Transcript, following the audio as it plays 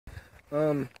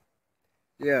Um,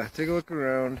 yeah, take a look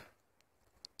around.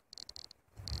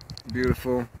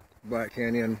 Beautiful Black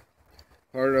Canyon,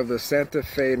 part of the Santa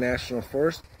Fe National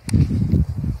Forest.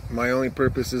 My only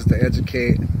purpose is to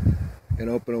educate and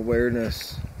open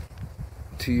awareness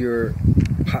to your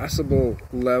possible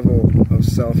level of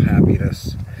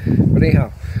self-happiness. But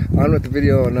anyhow, on with the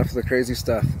video, enough of the crazy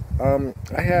stuff.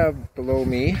 I have below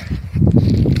me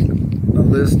a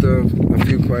list of a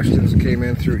few questions that came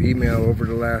in through email over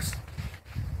the last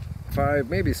 5,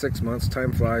 maybe 6 months.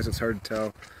 Time flies, it's hard to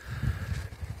tell.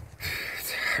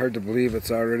 It's hard to believe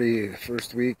it's already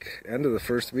first week, end of the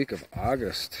first week of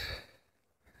August.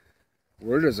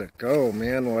 Where does it go,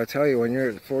 man? Well, I tell you, when you're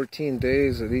at 14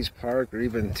 days at each park, or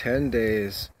even 10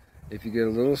 days, if you get a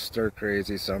little stir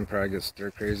crazy, some probably get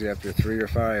stir crazy after 3 or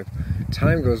 5,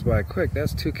 time goes by quick.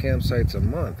 That's 2 campsites a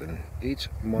month, and each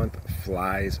month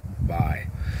flies by.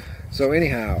 So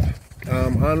anyhow,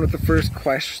 on with the first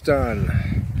question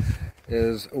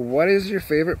is, what is your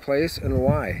favorite place and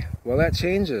why? Well, that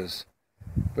changes,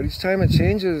 but each time it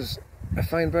changes, I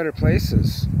find better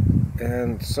places.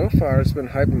 And so far it's been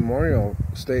Hyde Memorial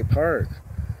State Park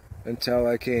until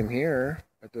I came here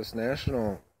at this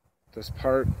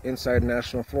park inside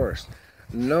National Forest.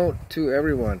 Note to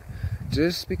everyone,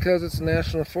 just because it's a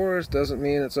National Forest doesn't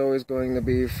mean it's always going to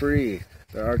be free.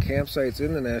 There are campsites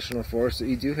in the National Forest that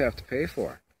you do have to pay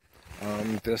for.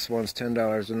 This one's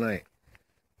 $10 a night.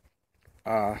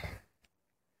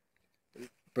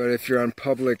 But if you're on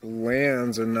public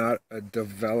lands and not a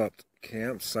developed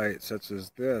campsite such as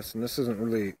this, and this isn't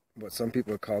really what some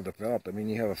people would call developed. I mean,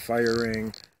 you have a fire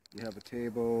ring, you have a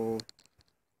table.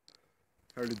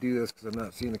 Hard to do this because I'm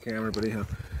not seeing the camera, but anyhow.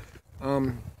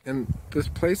 And the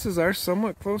places are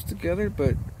somewhat close together,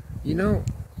 but you know,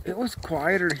 it was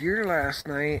quieter here last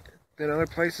night than other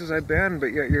places I've been, but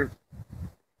yet you're,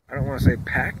 I don't want to say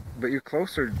packed, but you're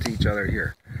closer to each other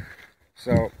here.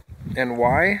 So, and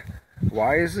why?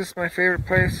 Why is this my favorite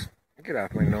place? Get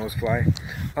off my nose, fly.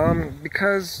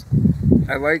 Because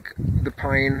I like the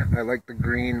pine, I like the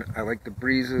green, I like the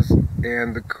breezes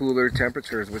and the cooler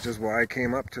temperatures, which is why I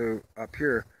came up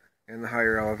here in the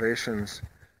higher elevations,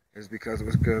 is because it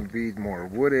was going to be more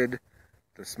wooded,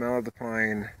 the smell of the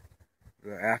pine,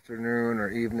 the afternoon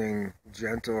or evening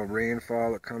gentle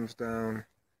rainfall that comes down.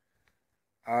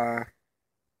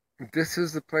 This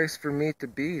is the place for me to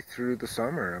be through the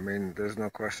summer. I mean, there's no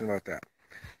question about that.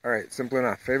 Alright, simple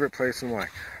enough. Favorite place and why?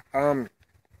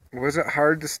 Was it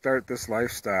hard to start this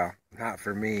lifestyle? Not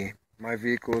for me. My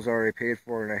vehicle was already paid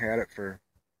for and I had it for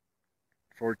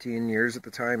 14 years at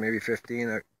the time, maybe 15.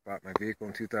 I bought my vehicle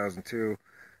in 2002.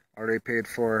 Already paid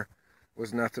for.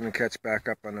 Was nothing to catch back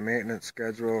up on the maintenance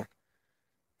schedule.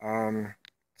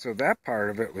 So that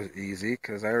part of it was easy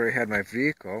because I already had my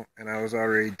vehicle and I was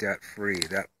already debt free.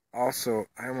 That also,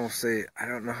 I almost say, I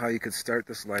don't know how you could start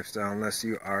this lifestyle unless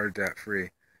you are debt free.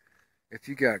 If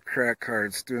you got credit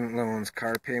cards, student loans,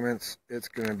 car payments, it's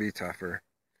going to be tougher.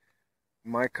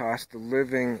 My cost of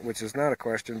living, which is not a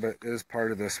question, but is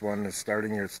part of this one, is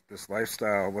starting this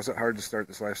lifestyle. Was it hard to start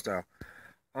this lifestyle?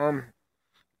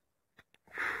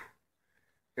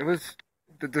 It was,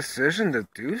 the decision to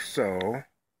do so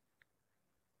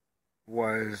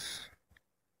was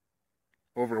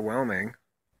overwhelming.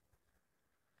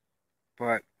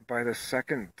 But by the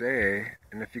second day,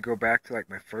 and if you go back to like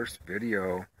my first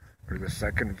video, or the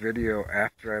second video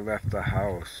after I left the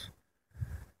house,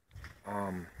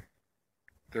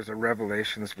 there's a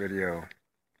Revelations video,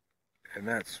 and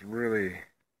that's really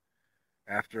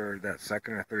after that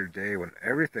second or third day when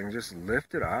everything just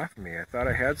lifted off me. I thought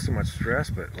I had so much stress,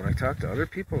 but when I talked to other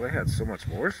people, they had so much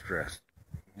more stress.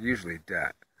 Usually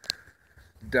debt.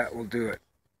 Debt will do it.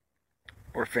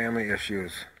 Or family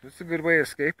issues. It's a good way of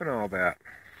escaping all that.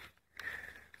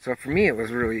 So for me, it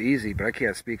was really easy, but I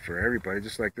can't speak for everybody,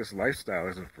 just like this lifestyle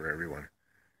isn't for everyone.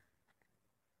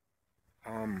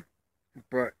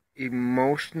 But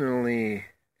emotionally,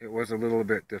 it was a little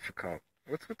bit difficult.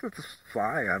 What's with this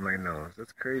fly on my nose?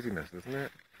 That's craziness, isn't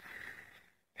it?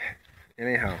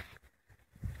 Anyhow.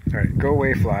 Alright, go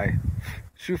away, fly.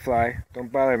 Shoo, fly.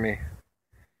 Don't bother me.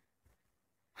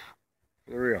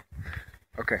 For real.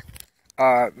 Okay.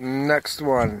 Next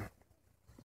one.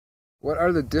 What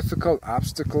are the difficult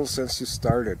obstacles since you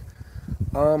started?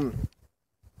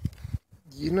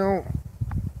 You know,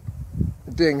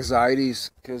 the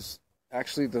anxieties, because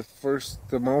actually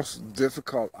the most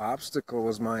difficult obstacle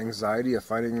was my anxiety of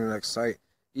finding the next site.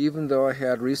 Even though I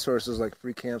had resources like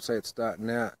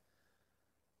freecampsites.net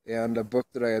and a book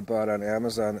that I had bought on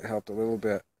Amazon that helped a little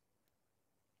bit,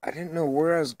 I didn't know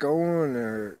where I was going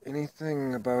or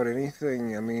anything about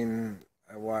anything. I mean,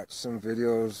 I watched some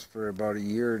videos for about a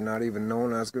year, not even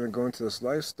knowing I was going to go into this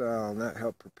lifestyle, and that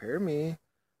helped prepare me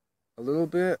a little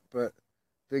bit. But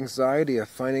the anxiety of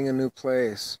finding a new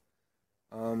place,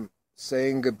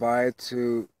 saying goodbye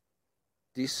to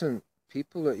decent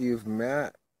people that you've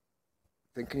met,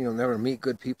 thinking you'll never meet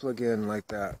good people again like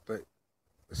that. But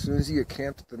as soon as you get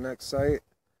camped at the next site,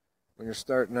 when you're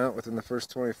starting out, within the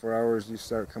first 24 hours, you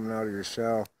start coming out of your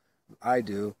shell. I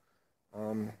do.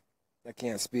 I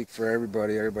can't speak for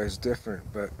everybody. Everybody's different.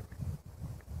 But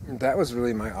that was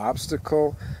really my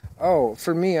obstacle. Oh,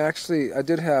 for me, actually, I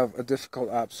did have a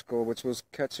difficult obstacle, which was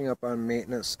catching up on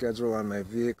maintenance schedule on my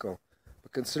vehicle.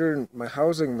 But considering my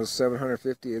housing was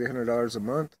 $750, $800 a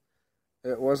month,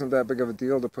 it wasn't that big of a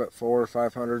deal to put $400 or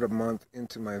 $500 a month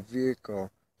into my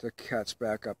vehicle to catch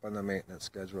back up on the maintenance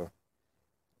schedule.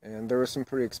 And there were some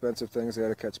pretty expensive things I had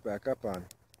to catch back up on,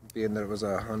 being that it was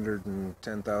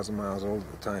 110,000 miles old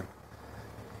at the time.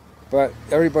 But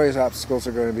everybody's obstacles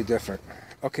are going to be different.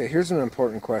 Okay, here's an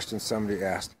important question somebody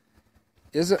asked.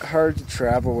 Is it hard to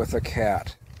travel with a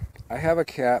cat? I have a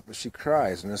cat, but she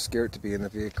cries and is scared to be in the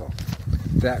vehicle.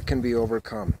 That can be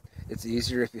overcome. It's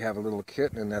easier if you have a little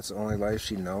kitten and that's the only life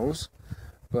she knows.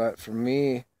 But for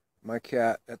me, my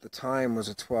cat at the time was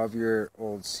a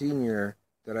 12-year-old senior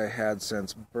that I had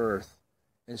since birth.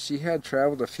 And she had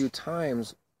traveled a few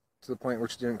times to the point where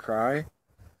she didn't cry.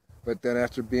 But then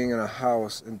after being in a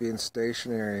house and being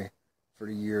stationary for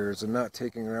years and not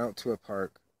taking her out to a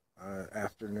park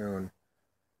afternoon,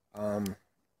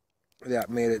 that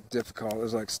made it difficult. It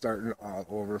was like starting all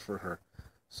over for her.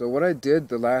 So what I did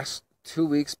the last 2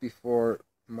 weeks before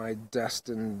my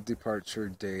destined departure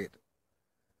date,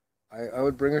 I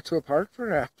would bring her to a park for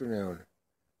an afternoon.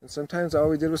 And sometimes all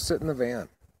we did was sit in the van.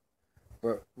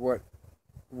 But what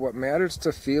matters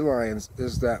to felines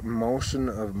is that motion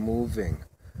of moving.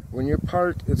 When you're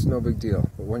parked, it's no big deal.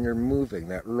 But when you're moving,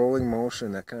 that rolling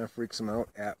motion, that kind of freaks them out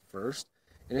at first.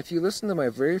 And if you listen to my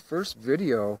very first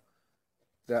video,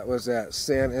 that was at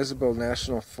San Isabel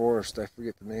National Forest. I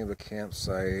forget the name of the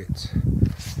campsite.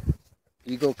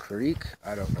 Eagle Creek?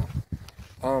 I don't know.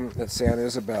 At San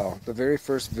Isabel. The very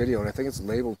first video, and I think it's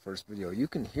labeled first video, you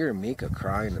can hear Mika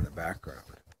crying in the background.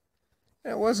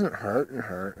 And it wasn't hurting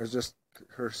her. It was just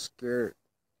her scared.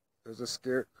 It was a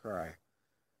scared cry.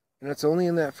 And it's only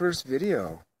in that first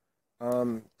video.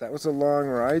 That was a long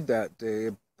ride that day,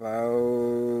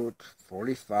 about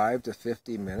 45 to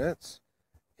 50 minutes.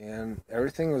 And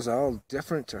everything was all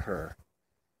different to her.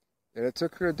 And it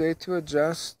took her a day to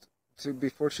adjust to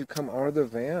before she'd come out of the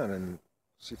van and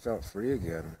she felt free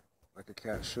again, like a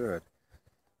cat should.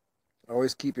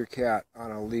 Always keep your cat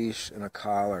on a leash and a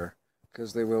collar,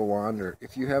 because they will wander.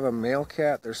 If you have a male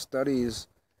cat, there's studies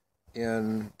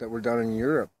that were done in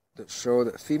Europe that show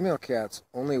that female cats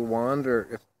only wander,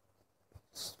 if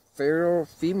feral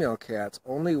female cats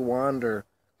only wander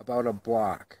about a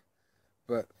block,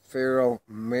 but feral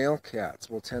male cats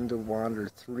will tend to wander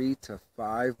 3 to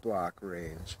 5 block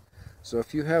range. So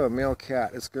if you have a male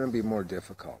cat, it's going to be more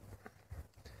difficult.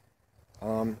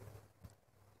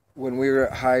 When we were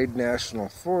at Hyde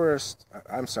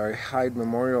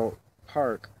Memorial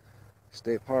Park,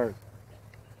 State Park,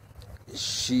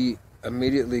 she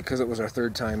immediately, because it was our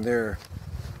third time there,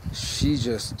 she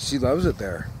loves it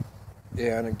there.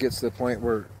 And it gets to the point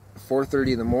where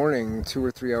 4:30 in the morning,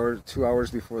 2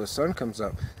 hours before the sun comes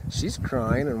up, she's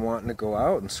crying and wanting to go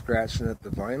out and scratching at the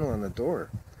vinyl on the door.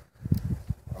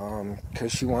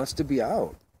 Because she wants to be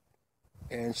out.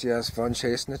 And she has fun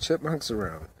chasing the chipmunks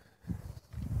around.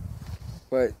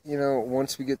 But, you know,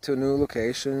 once we get to a new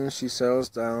location, she settles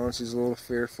down. She's a little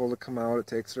fearful to come out. It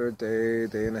takes her a day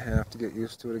and a half to get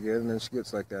used to it again, and then she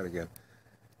gets like that again.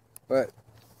 But,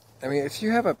 I mean, if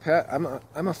you have a pet,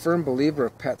 I'm a firm believer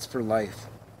of pets for life.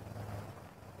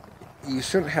 You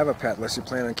shouldn't have a pet unless you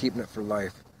plan on keeping it for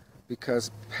life,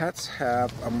 because pets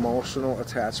have emotional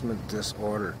attachment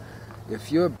disorder.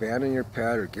 If you abandon your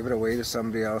pet or give it away to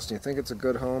somebody else and you think it's a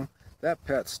good home, that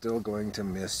pet's still going to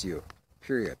miss you,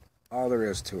 period. All there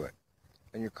is to it.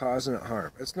 And you're causing it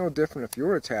harm. It's no different if you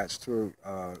were attached to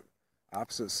a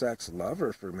opposite sex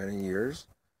lover for many years,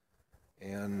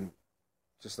 and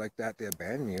just like that they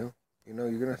abandon you. You know,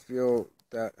 you're going to feel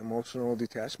that emotional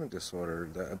detachment disorder,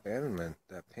 that abandonment,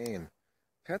 that pain.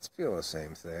 Pets feel the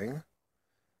same thing.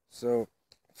 So,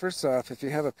 first off, if you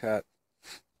have a pet,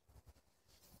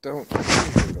 don't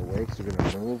give it away because you're going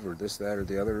to move or this, that, or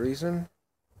the other reason.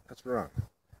 That's wrong.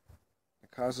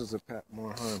 Causes the pet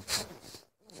more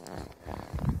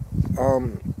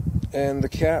harm. And the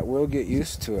cat will get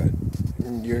used to it.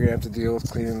 And you're going to have to deal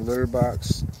with cleaning the litter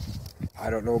box. I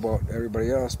don't know about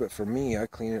everybody else, but for me, I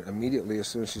clean it immediately as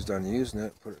soon as she's done using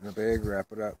it. Put it in a bag, wrap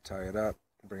it up, tie it up,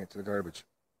 bring it to the garbage.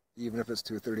 Even if it's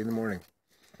 2:30 in the morning.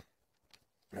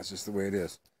 That's just the way it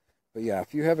is. But yeah,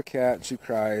 if you have a cat and she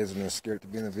cries and is scared to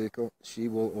be in the vehicle, she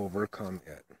will overcome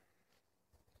it.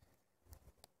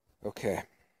 Okay.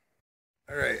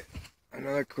 All right.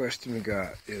 Another question we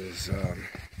got is,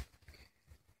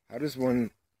 how does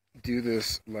one do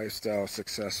this lifestyle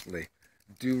successfully?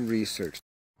 Do research.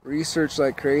 Research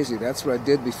like crazy. That's what I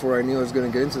did before I knew I was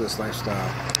going to get into this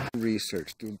lifestyle.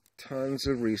 Research. Do tons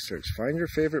of research. Find your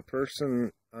favorite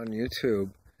person on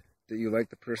YouTube that you like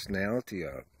the personality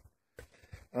of.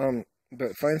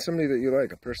 But find somebody that you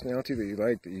like, a personality that you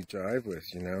like, that you jive with,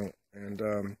 you know,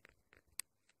 and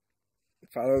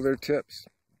follow their tips.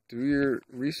 Do your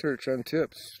research on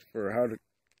tips for how to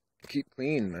keep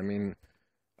clean. I mean,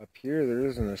 up here there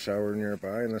isn't a shower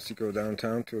nearby unless you go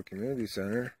downtown to a community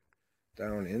center,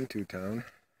 down into town.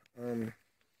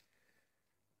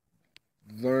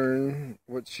 Learn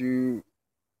what you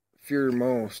fear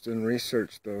most and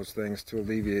research those things to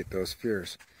alleviate those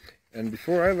fears. And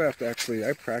before I left, actually,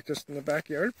 I practiced in the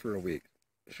backyard for a week.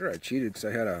 Sure, I cheated because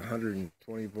I had a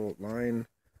 120-volt line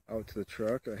out to the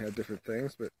truck. I had different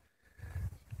things, but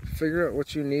figure out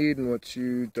what you need and what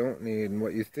you don't need and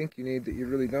what you think you need that you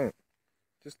really don't.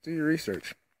 Just do your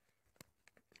research.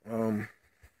 I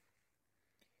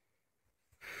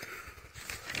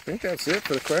think that's it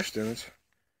for the questions.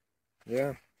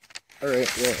 Yeah.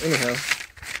 Alright, well, anyhow,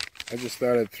 I just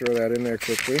thought I'd throw that in there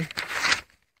quickly.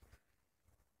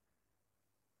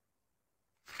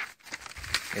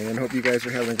 And hope you guys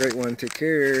are having a great one. Take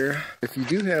care. If you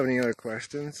do have any other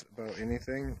questions about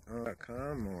anything,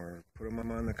 .com, or put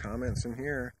them on the comments in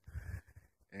here.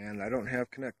 And I don't have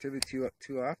connectivity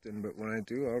too often, but when I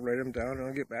do, I'll write them down and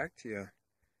I'll get back to you.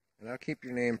 And I'll keep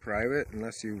your name private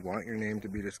unless you want your name to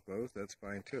be disclosed. That's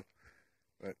fine too.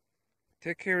 But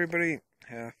take care, everybody.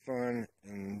 Have fun,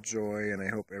 enjoy, and I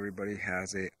hope everybody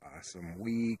has a awesome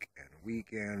week and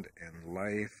weekend and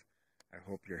life. I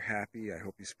hope you're happy. I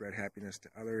hope you spread happiness to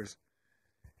others.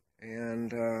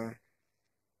 And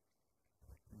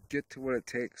get to what it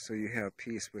takes so you have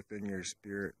peace within your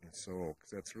spirit and soul,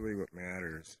 because that's really what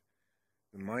matters.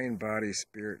 The mind, body,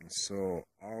 spirit, and soul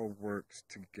all works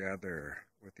together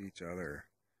with each other.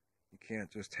 You can't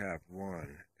just have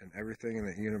one, and everything in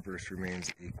the universe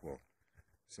remains equal.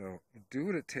 So do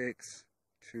what it takes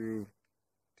to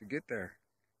get there,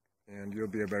 and you'll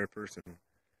be a better person.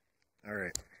 All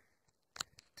right.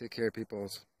 Take care,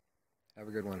 peoples. Have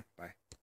a good one. Bye.